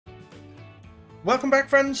Welcome back,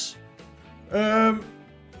 friends. I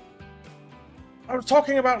was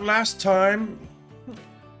talking about last time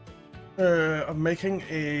of making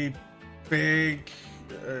a big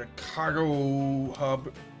cargo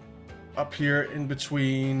hub up here in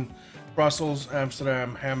between Brussels,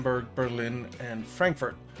 Amsterdam, Hamburg, Berlin, and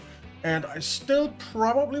Frankfurt. And I still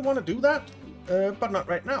probably want to do that, but not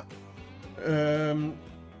right now.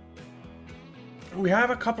 We have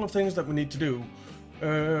a couple of things that we need to do.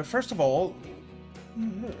 First of all,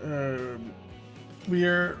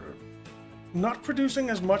 we're not producing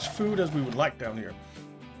as much food as we would like down here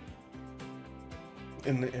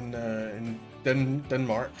in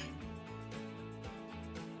Denmark.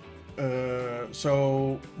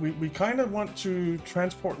 So we kind of want to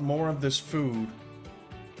transport more of this food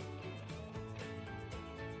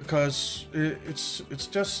because it's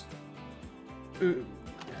just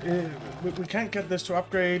we can't get this to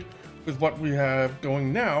upgrade with what we have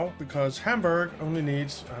going now, because Hamburg only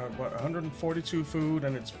needs 142 food,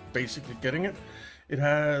 and it's basically getting it. It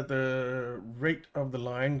had the rate of the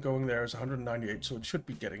line going there is 198, so it should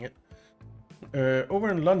be getting it. Over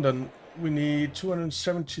in London, we need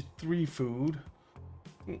 273 food.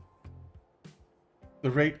 The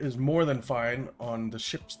rate is more than fine on the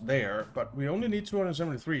ships there, but we only need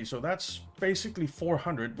 273, so that's basically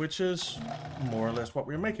 400, which is more or less what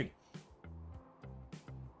we're making.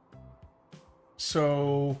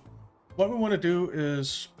 So what we want to do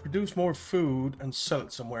is produce more food and sell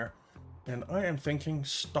it somewhere. And I am thinking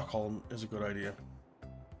Stockholm is a good idea.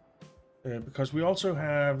 Because we also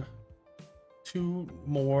have 2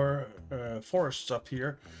 more forests up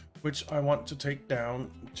here, which I want to take down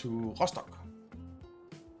to Rostock.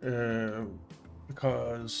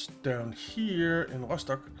 Because down here in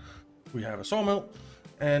Rostock, we have a sawmill.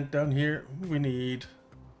 And down here, we need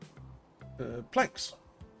planks.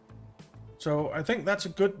 So I think that's a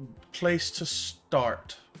good place to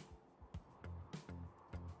start.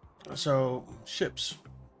 So ships,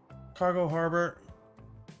 cargo harbor.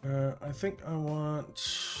 I think I want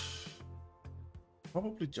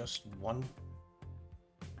probably just 1,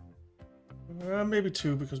 maybe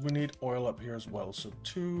 2, because we need oil up here as well. So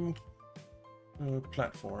 2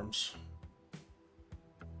 platforms,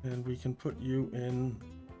 and we can put you in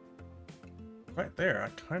right there. I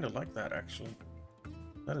kind of like that, actually.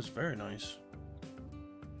 That is very nice.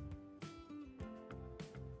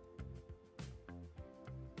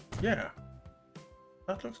 Yeah,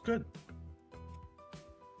 that looks good.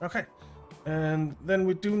 Okay, and then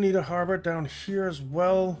we do need a harbor down here as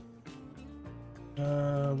well,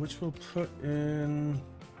 which we'll put in.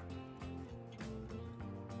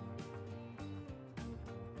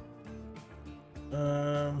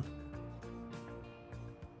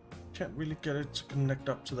 Can't really get it to connect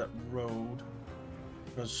up to that road,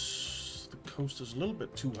 because the coast is a little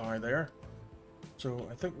bit too high there. So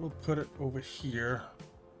I think we'll put it over here.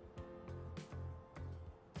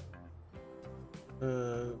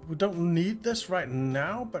 We don't need this right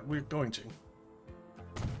now, but we're going to.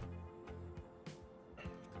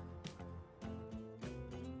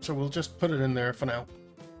 So we'll just put it in there for now.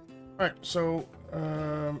 Alright, so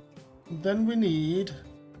then we need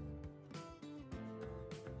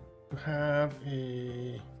to have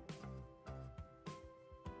a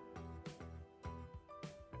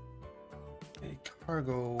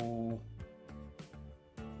cargo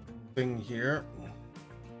thing here.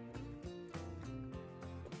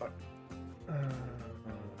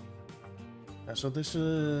 So this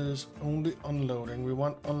is only unloading. We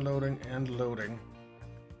want unloading and loading.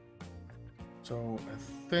 So I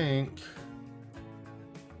think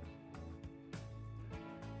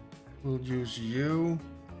we'll use you.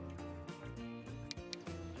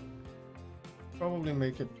 Probably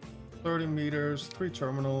make it 30 meters, 3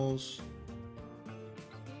 terminals.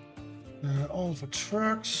 All for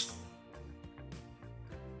trucks.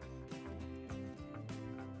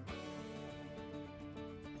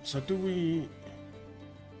 So do we...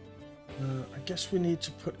 I guess we need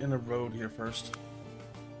to put in a road here first.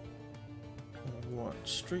 We want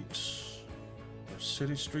streets, or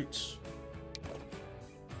city streets.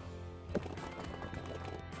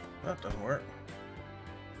 That doesn't work.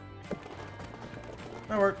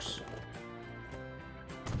 That works.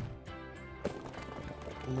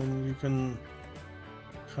 And then you can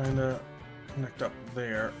kind of connect up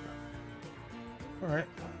there. All right.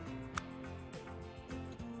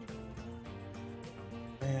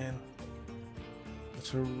 And the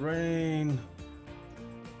terrain,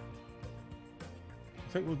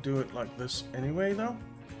 I think we'll do it like this anyway, though.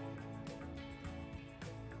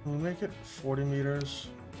 We'll make it 40 meters.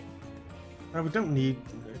 We don't need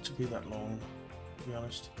it to be that long, to be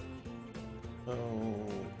honest. So,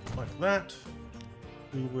 like that.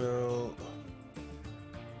 we will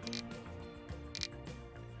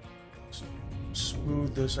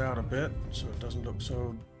smooth this out a bit so it doesn't look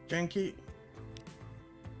so janky.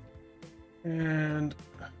 And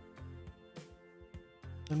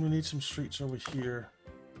then we need some streets over here.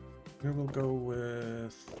 Here we'll go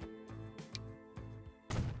with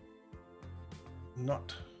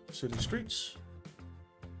not city streets.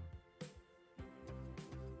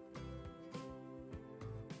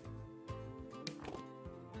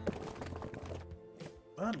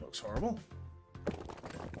 That looks horrible.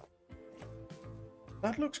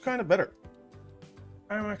 That looks kind of better.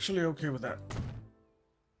 I'm actually okay with that.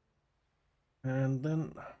 And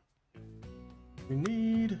then we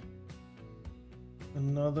need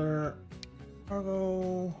another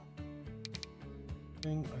cargo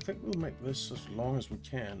thing. I think we'll make this as long as we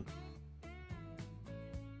can.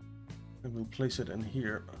 And we'll place it in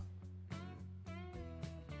here.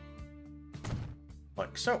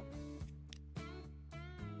 Like so.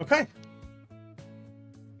 Okay.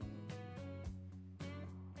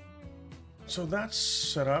 So that's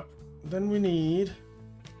set up. Then we need...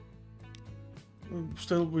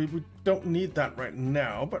 Still, we don't need that right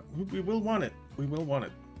now, but we will want it. We will want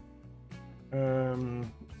it.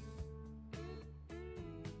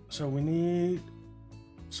 So we need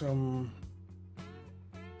some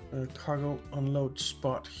cargo unload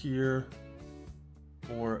spot here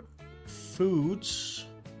for foods.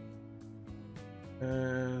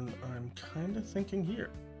 And I'm kind of thinking here.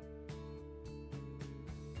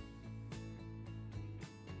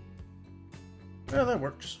 Yeah, that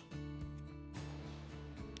works.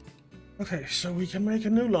 Okay, so we can make a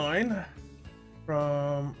new line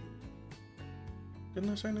from...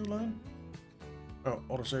 Didn't I say new line? Oh,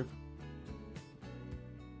 autosave.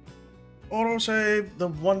 Autosave, the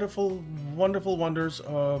wonderful, wonderful wonders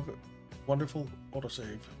of wonderful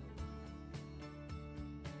autosave.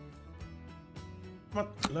 Come on,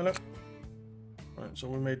 Lila. Alright, so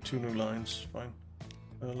we made 2 new lines. Fine.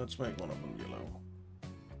 Let's make one of them yellow.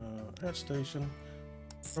 Add station.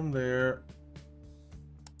 From there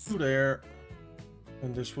to there.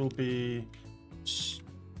 And this will be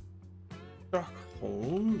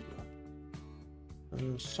Stockholm.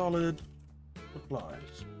 Solid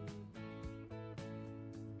supplies.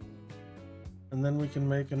 And then we can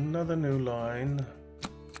make another new line.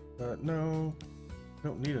 No,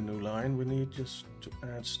 don't need a new line. We need just to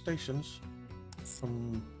add stations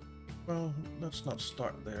from, well, let's not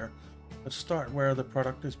start there. Let's start where the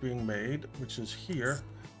product is being made, which is here.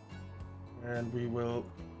 And we will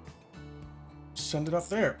send it up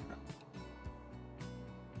there.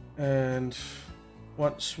 And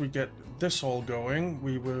once we get this all going,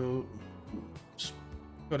 we will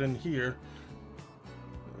put in here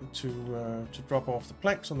to drop off the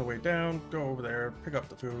planks on the way down, go over there, pick up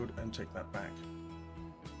the food, and take that back.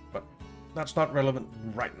 But that's not relevant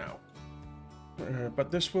right now.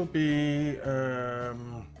 But this will be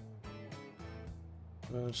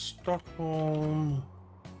Stockholm.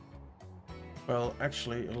 Well,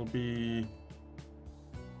 actually, it'll be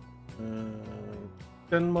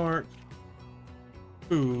Denmark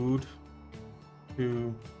food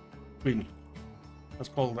to Sweden. Let's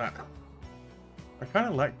call that. I kind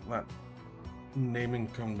of like that naming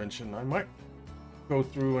convention. I might go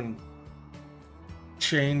through and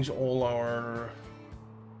change all our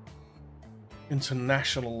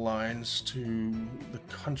international lines to the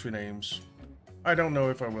country names. I don't know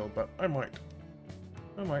if I will, but I might.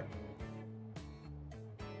 I might.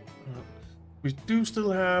 We do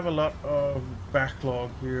still have a lot of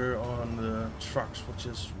backlog here on the trucks, which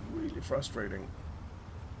is really frustrating.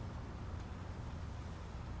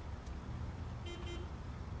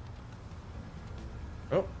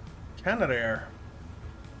 Oh, Canadair.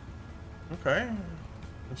 Okay.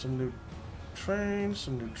 And some new trains,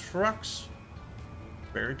 some new trucks.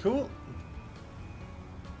 Very cool.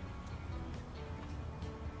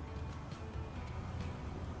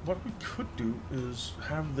 What we could do is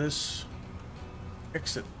have this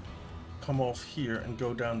exit come off here and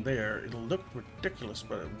go down there. It'll look ridiculous,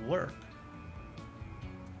 but it'll work.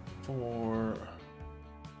 For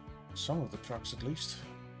some of the trucks at least.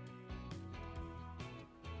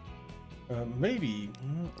 Maybe,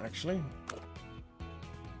 actually.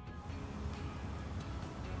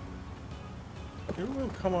 It will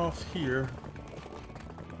come off here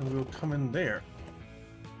and we'll come in there.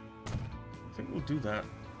 I think we'll do that.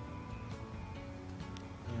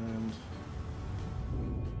 And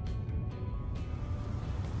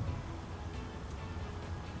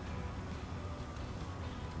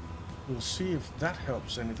we'll see if that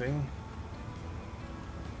helps anything.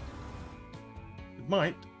 It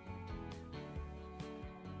might.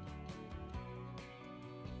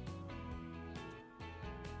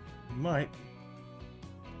 Might.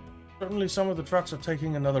 Certainly some of the trucks are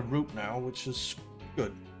taking another route now, which is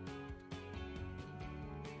good.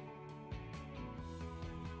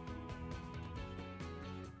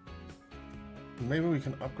 Maybe we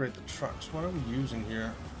can upgrade the trucks. What are we using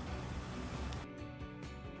here?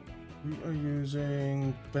 We are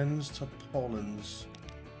using Benz to Poland's.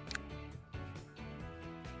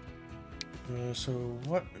 So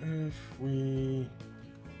what if we...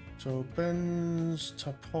 So Benz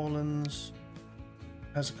to Poland's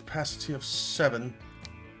has a capacity of 7.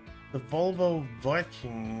 The Volvo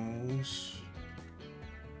Vikings...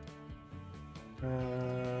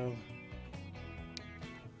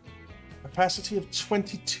 capacity of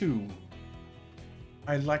 22.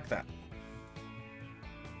 I like that.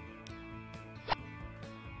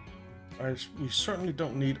 We certainly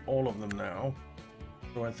don't need all of them now.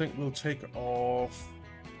 So I think we'll take off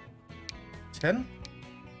 10.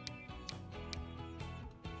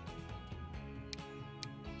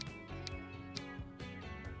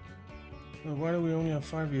 Why do we only have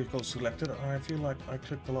 5 vehicles selected? I feel like I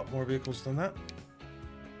clicked a lot more vehicles than that.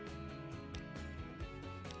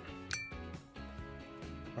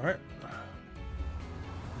 Alright.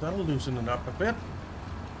 That'll loosen it up a bit.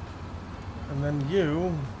 And then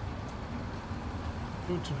you...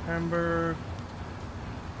 Food to Hamburg.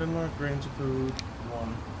 Denmark, grain to food.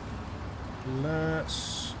 1.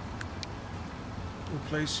 Let's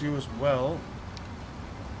replace you as well.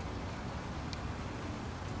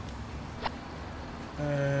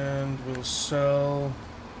 And we'll sell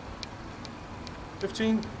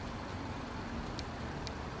 15.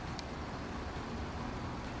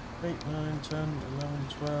 8, 9, 10, 11,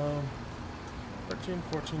 12, 13,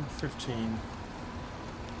 14, 15.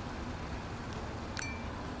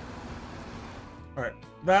 Alright,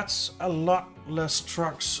 that's a lot less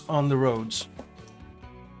trucks on the roads.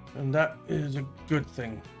 And that is a good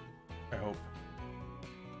thing, I hope.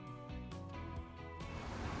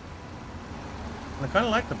 And I kind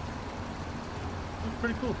of like them. They're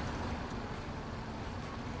pretty cool.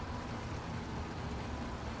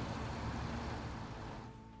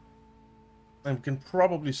 And we can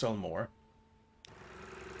probably sell more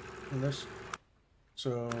in this.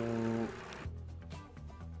 So,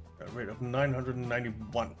 a rate of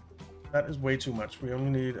 991. That is way too much. We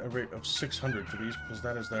only need a rate of 600 for these because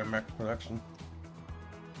that is their max production.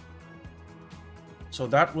 So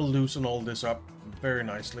that will loosen all this up very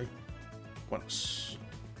nicely once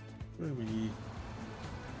we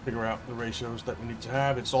figure out the ratios that we need to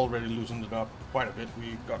have. It's already loosened it up quite a bit.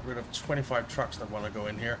 We got rid of 25 trucks that want to go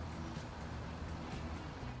in here.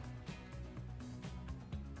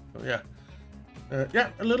 So yeah, yeah,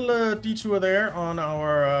 a little detour there on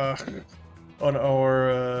our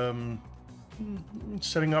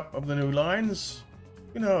setting up of the new lines.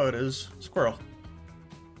 You know how it is, squirrel.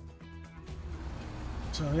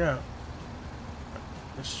 So yeah,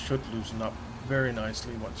 this should loosen up very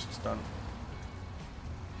nicely once it's done.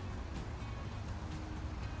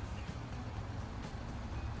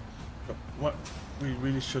 But what we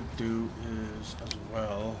really should do is as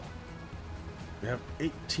well. We have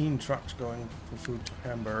 18 trucks going for food to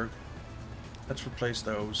Hamburg. Let's replace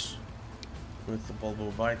those with the Volvo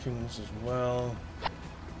Vikings as well.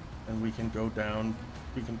 And we can go down.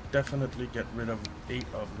 We can definitely get rid of 8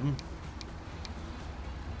 of them.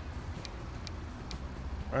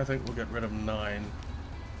 I think we'll get rid of 9.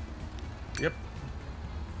 Yep.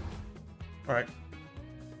 Alright.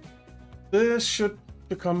 This should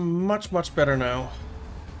become much, much better now.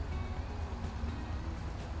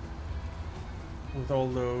 With all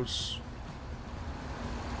those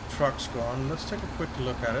trucks gone. Let's take a quick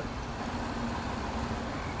look at it.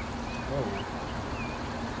 Whoa.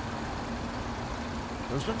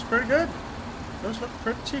 Those looks pretty good. Those look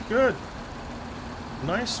pretty good.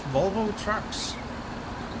 Nice Volvo trucks.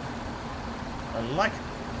 I like it.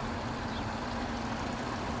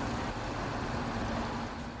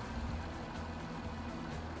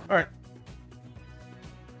 Alright.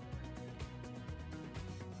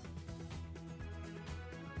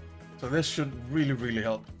 So this should really, really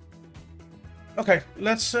help. Okay,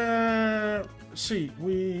 let's see.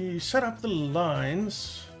 We set up the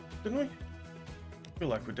lines, didn't we? I feel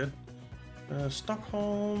like we did.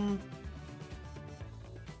 Stockholm.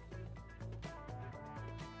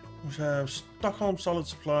 We have Stockholm solid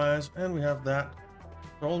supplies, and we have that.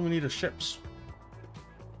 So all we need is ships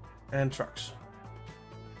and trucks.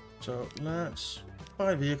 So let's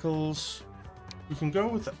buy vehicles. We can go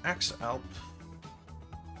with the Axe Alp.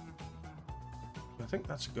 I think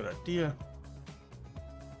that's a good idea.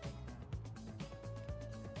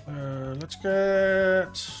 Let's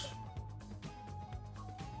get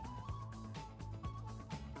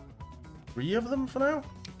 3 of them for now.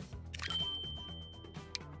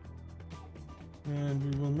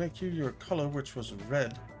 And we will make you your color, which was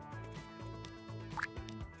red.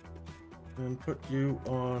 And put you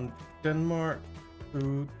on Denmark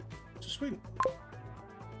to Sweden.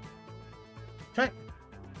 Okay.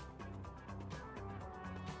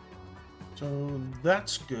 So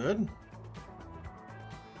that's good.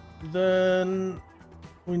 Then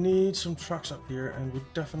we need some trucks up here, and we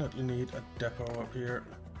definitely need a depot up here.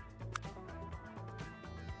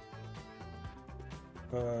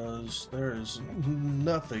 Because there is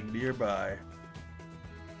nothing nearby.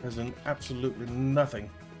 There's an absolutely nothing.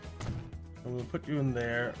 And we'll put you in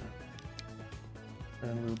there.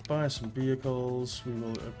 And we'll buy some vehicles. We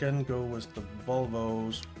will again go with the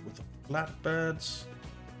Volvos with the flatbeds.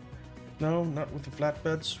 No, not with the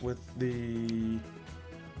flatbeds, with the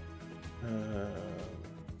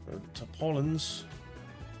Tarpaulins.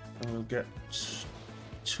 And we'll get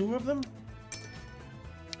 2 of them.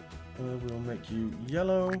 We'll make you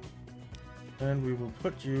yellow. And we will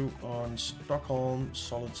put you on Stockholm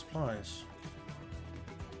solid supplies.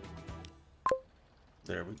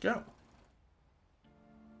 There we go.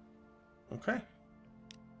 Okay.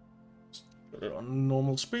 Let's put it on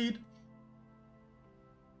normal speed.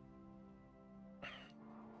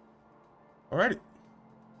 Alrighty.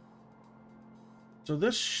 So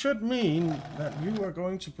this should mean that you are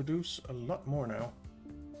going to produce a lot more now.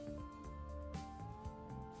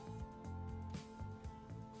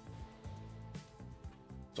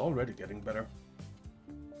 It's already getting better.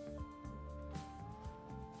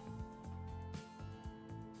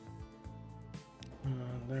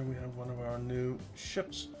 There we have one of our new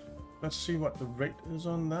ships. Let's see what the rate is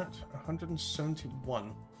on that.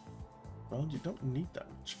 171. Well, you don't need that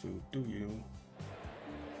much food, do you?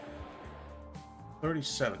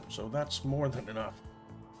 37, so that's more than enough.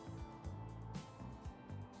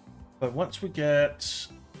 But once we get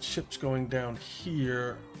ships going down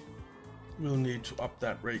here, we'll need to up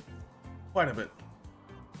that rate quite a bit.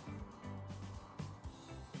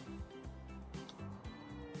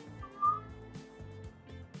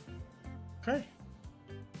 Okay.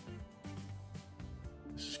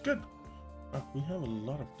 This is good. Oh, we have a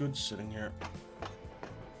lot of goods sitting here.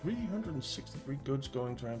 363 goods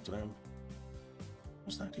going to Amsterdam.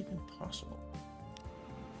 Was that even possible?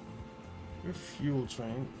 Your fuel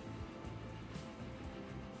train.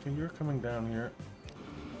 Okay, you're coming down here.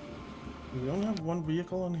 We only have 1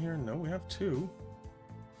 vehicle on here? No, we have 2.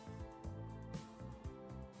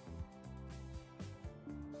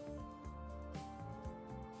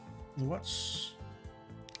 What's...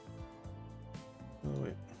 Oh,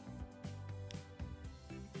 wait.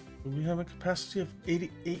 We have a capacity of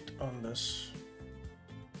 88 on this.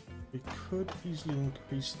 We could easily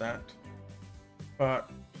increase that. But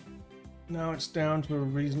now it's down to a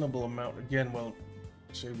reasonable amount. Again, well,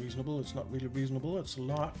 say reasonable, it's not really reasonable. It's a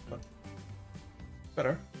lot, but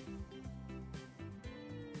better.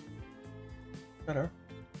 Better.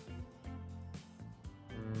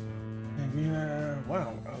 And we have,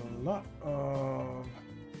 wow, a lot of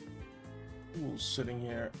tools sitting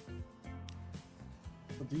here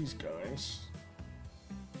for these guys.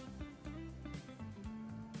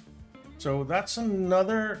 So that's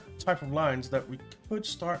another type of lines that we could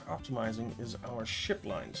start optimizing, is our ship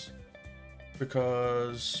lines.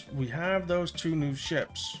 Because we have those 2 new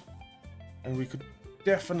ships, and we could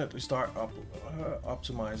definitely start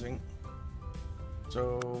optimizing.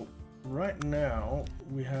 So right now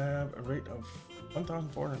we have a rate of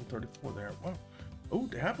 1,434 there. Wow. Oh,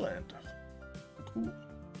 they have land. Cool.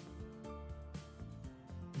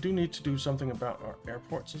 We do need to do something about our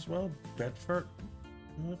airports as well. Bedford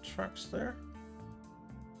tracks there.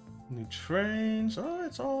 New trains. Oh,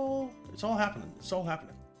 it's all happening. It's all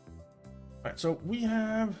happening. All right, so we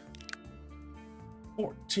have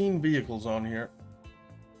 14 vehicles on here.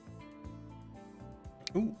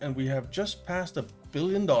 Ooh, and we have just passed $1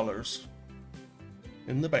 billion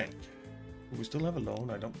in the bank. Do we still have a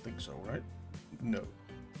loan? I don't think so, right? No.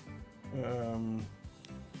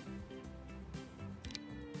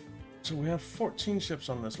 So we have 14 ships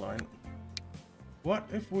on this line. What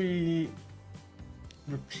if we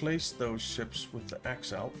replace those ships with the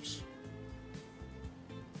Axe-Alps?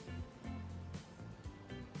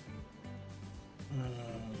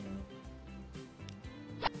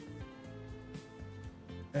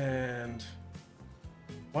 And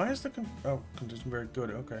why is the condition very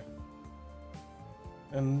good? Okay.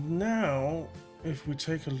 And now, if we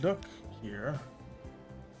take a look here,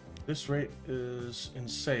 this rate is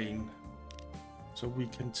insane. So we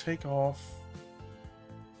can take off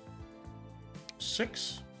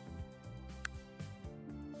 6.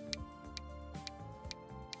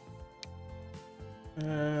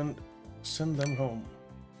 and send them home.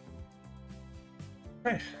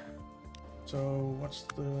 Okay, so what's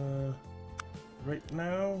the rate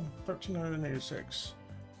now? 1,386.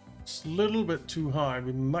 It's a little bit too high.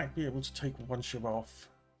 We might be able to take one ship off.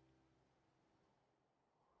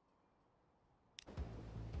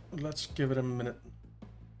 Let's give it a minute.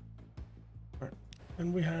 All right.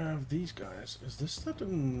 And we have these guys. Is this the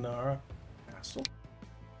Dinara Castle?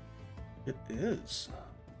 It is.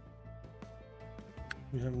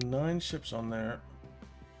 We have 9 ships on there.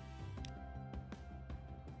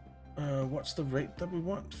 What's the rate that we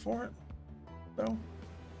want for it, though?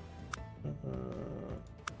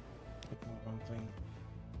 One thing.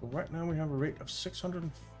 So right now we have a rate of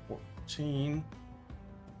 614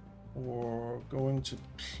 for going to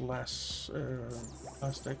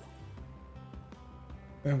plastic.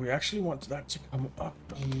 And we actually want that to come up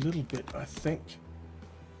a little bit, I think.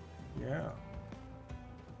 Yeah.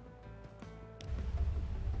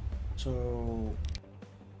 So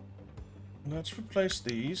let's replace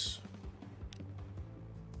these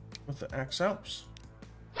with the axe Alps.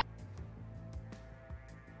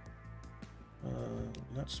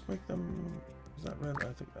 Let's make them. Is that red?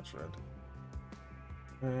 I think that's red.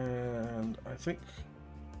 And I think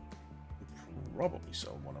we'll probably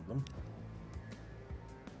sell one of them.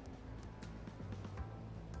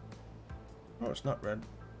 Oh, it's not red.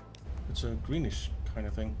 It's a greenish kind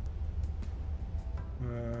of thing. I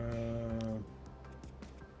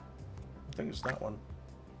think it's that one.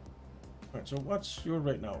 Alright, so what's your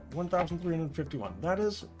rate now? 1,351. That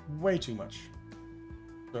is way too much.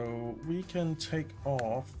 So we can take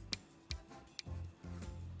off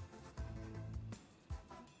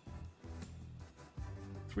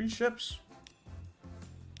three ships.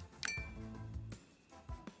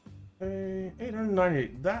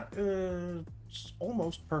 898. That is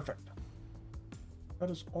almost perfect. That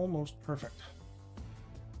is almost perfect.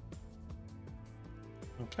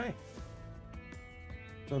 Okay.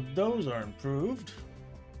 So those are improved.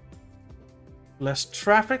 Less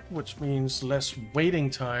traffic, which means less waiting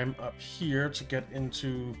time up here to get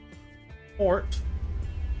into port.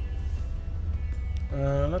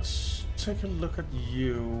 Let's take a look at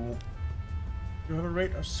you. You have a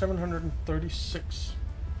rate of 736.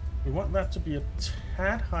 We want that to be a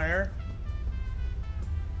tad higher.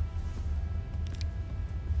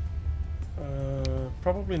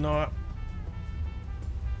 Probably not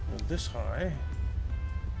this high.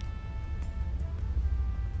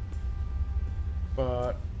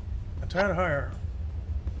 But a tad higher.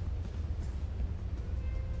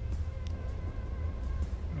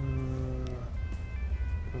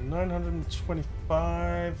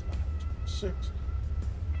 925, 6.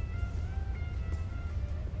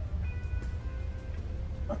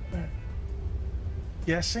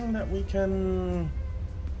 Guessing that we can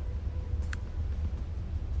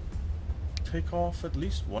take off at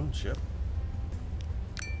least one ship.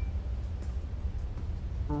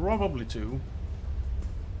 Probably two.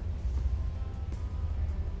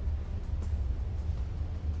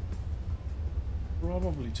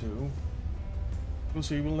 Probably two. We'll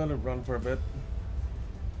see, we'll let it run for a bit.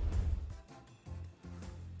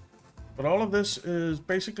 But all of this is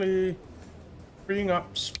basically freeing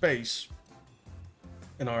up space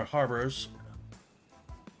in our harbors.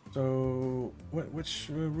 So, which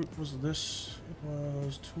route was this? It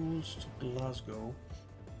was Tools to Glasgow.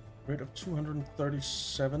 Rate of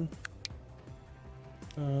 237.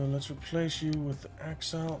 Let's replace you with the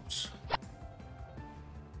Axe Alps.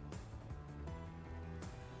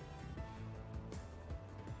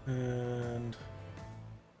 And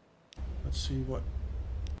let's see what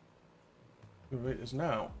the rate is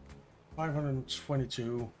now.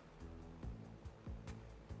 522.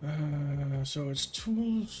 So it's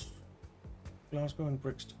Tools, Glasgow and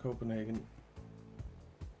Bricks to Copenhagen.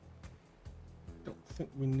 Don't think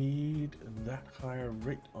we need that higher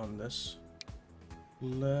rate on this.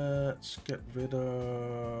 Let's get rid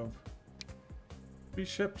of 3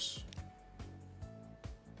 ships.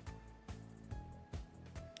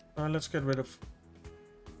 Let's get rid of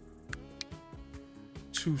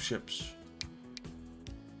 2 ships.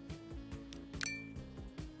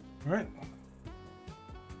 All right.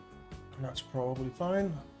 That's probably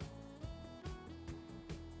fine.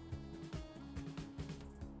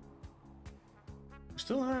 We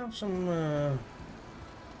still have some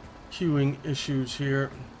queuing issues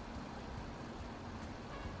here.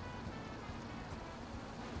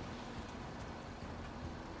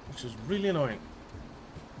 Which is really annoying.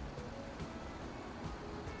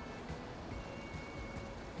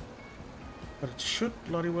 But it should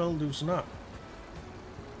bloody well loosen up.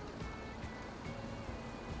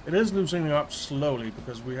 It is loosening up slowly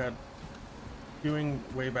because we had queuing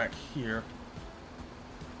way back here.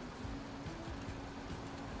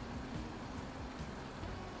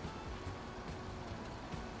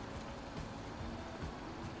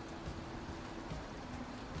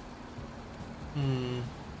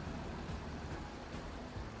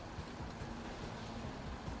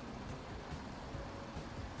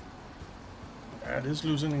 That is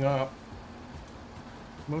loosening up.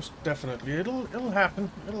 Most definitely. It'll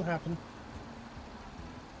happen. It'll happen.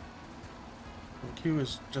 The queue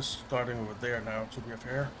is just starting over there now, to be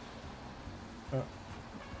fair.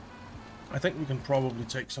 I think we can probably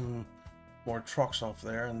take some more trucks off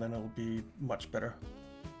there, and then it'll be much better.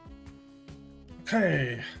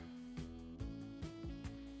 Okay.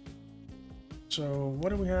 So, what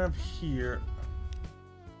do we have here?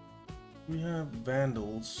 We have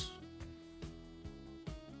vandals.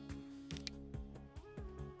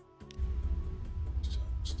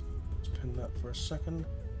 Let's pin that for a second.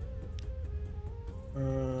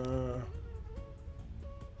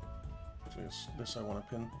 This I want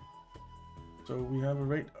to pin. So we have a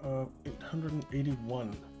rate of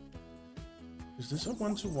 881. Is this a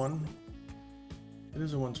 1-to-1? It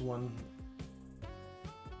is a 1-to-1.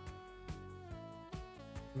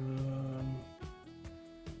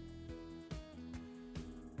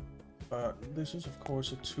 But this is of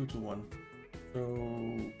course a 2-to-1. So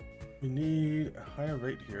we need a higher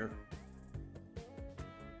rate here.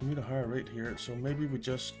 We need a higher rate here, so maybe we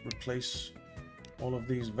just replace all of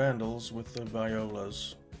these vandals with the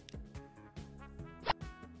violas.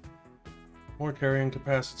 More carrying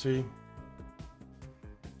capacity.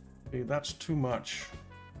 Okay, that's too much.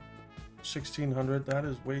 1600, that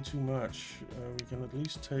is way too much. We can at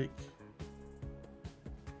least take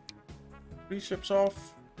 3 ships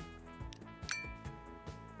off.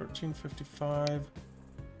 1355.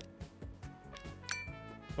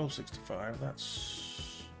 1265, that's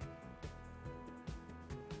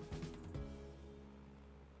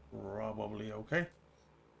probably okay.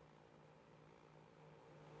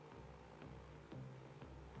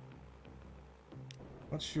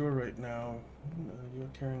 What's your rate now? You're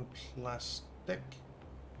carrying plastic.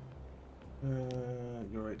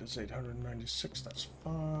 Your rate is 896, that's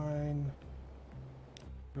fine.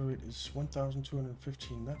 Your rate is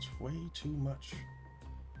 1215, that's way too much.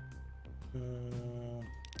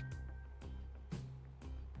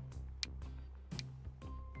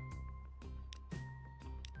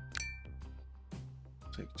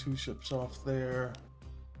 Take 2 ships off there.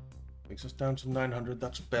 Takes us down to 900,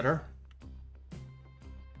 that's better.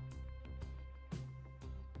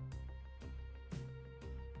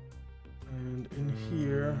 And in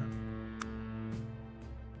here...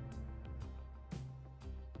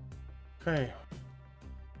 Okay.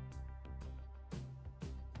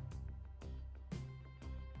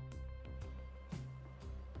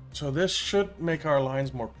 So this should make our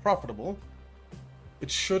lines more profitable.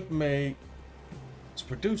 It should make us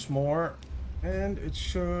produce more, and it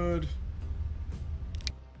should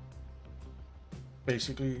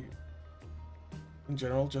basically, in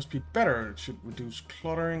general, just be better. It should reduce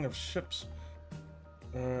cluttering of ships.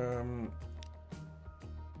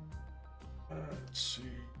 Let's see.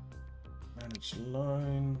 Manage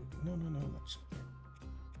line. No, that's...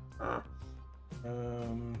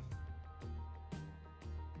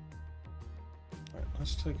 Right,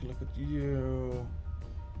 let's take a look at you.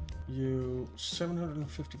 You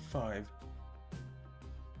 755.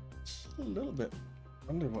 It's a little bit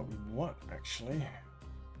under what we want, actually.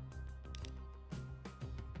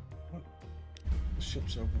 The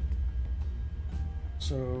ship's open.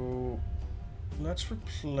 So let's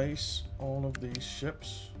replace all of these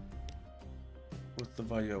ships with the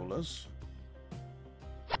violas.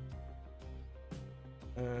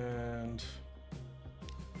 And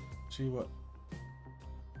see what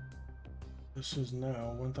this is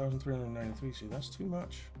now. 1,393. See, that's too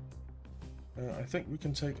much. I think we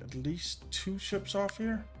can take at least 2 ships off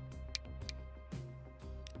here.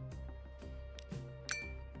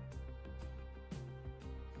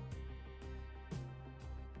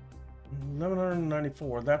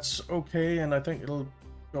 $1,194. That's okay, and I think it'll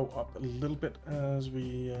go up a little bit as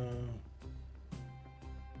we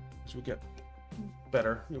get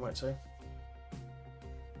better, you might say.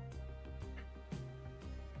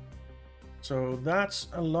 So that's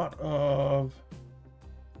a lot of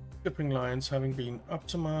shipping lines having been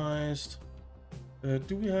optimized.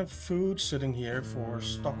 Do we have food sitting here for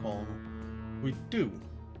Stockholm? We do.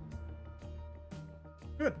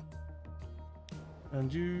 Good.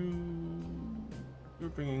 And you're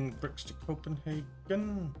bringing bricks to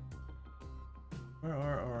Copenhagen. Where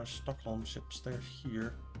are our Stockholm ships? They're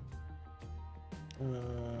here.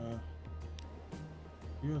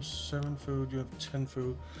 You have 7 food, you have 10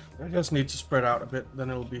 food. I just need to spread out a bit, then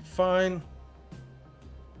it'll be fine.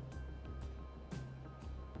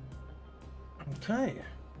 Okay.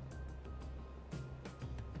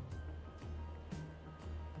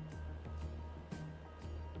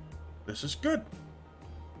 This is good.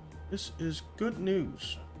 This is good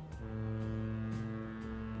news.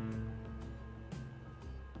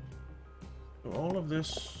 So all of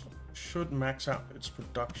this should max out its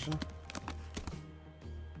production.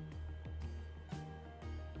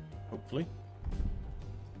 Hopefully.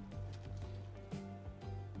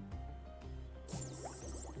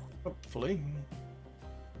 Hopefully.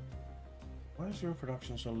 Why is your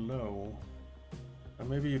production so low?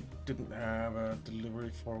 Maybe you didn't have a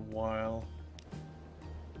delivery for a while.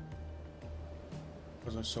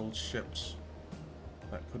 Because I sold ships.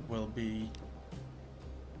 That could well be.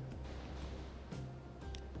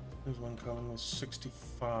 There's one coming with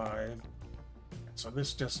 65. So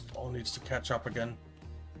this just all needs to catch up again.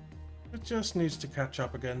 It just needs to catch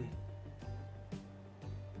up again.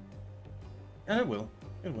 And it will.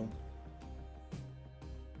 It will.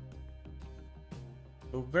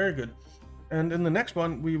 So very good. And in the next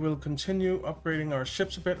one, we will continue upgrading our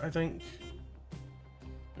ships a bit, I think.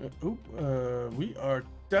 We are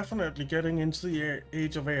definitely getting into the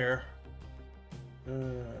age of air.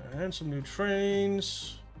 And some new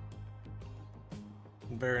trains.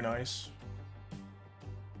 Very nice.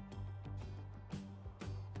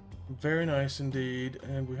 Very nice indeed.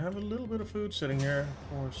 And we have a little bit of food sitting here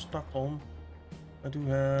for Stockholm. I do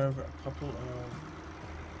have a couple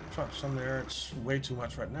of trucks on there. It's way too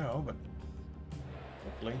much right now, but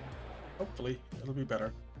hopefully it'll be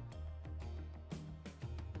better.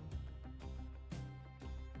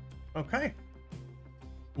 Okay.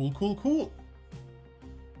 Cool.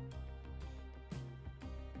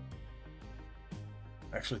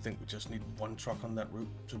 I actually think we just need one truck on that route,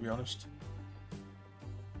 to be honest.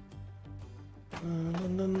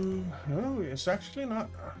 No, it's actually not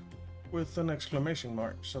with an exclamation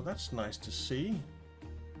mark, so that's nice to see.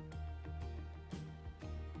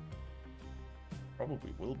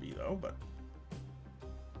 Probably will be though, but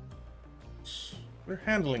we're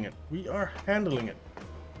handling it. We are handling it.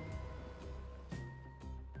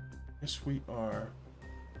 Yes, we are.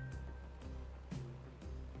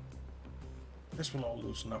 This will all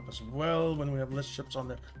loosen up as well when we have less ships on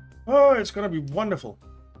there. Oh, it's gonna be wonderful.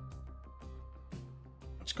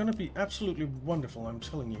 It's gonna be absolutely wonderful, I'm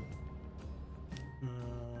telling you.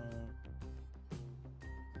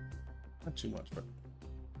 Not too much, but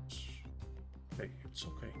okay, it's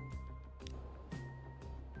okay.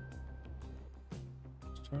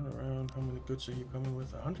 Let's turn around. How many goods are you coming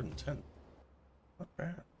with? 110. Not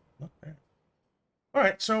bad. Not bad. All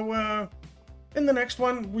right, so in the next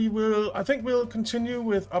one, I think we'll continue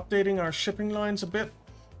with updating our shipping lines a bit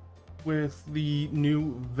with the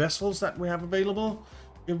new vessels that we have available.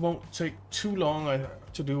 It won't take too long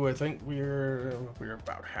to do. I think we're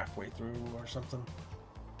about halfway through or something,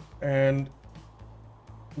 and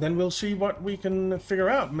then we'll see what we can figure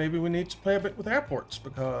out. Maybe we need to play a bit with airports,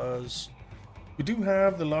 because we do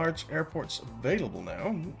have the large airports available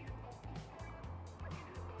now.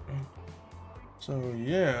 So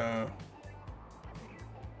yeah,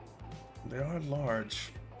 they are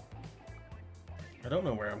large. I don't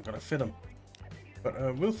know where I'm gonna fit them,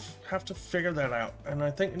 but we'll have to figure that out. And I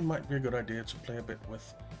think it might be a good idea to play a bit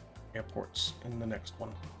with airports in the next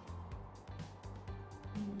one,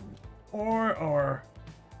 or our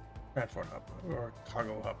transport hub or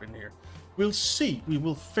cargo hub in here. We'll see. We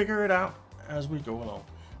will figure it out as we go along.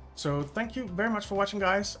 So thank you very much for watching,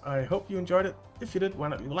 guys. I hope you enjoyed it. If you did, why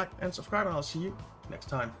not leave a like and subscribe, and I'll see you next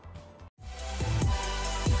time.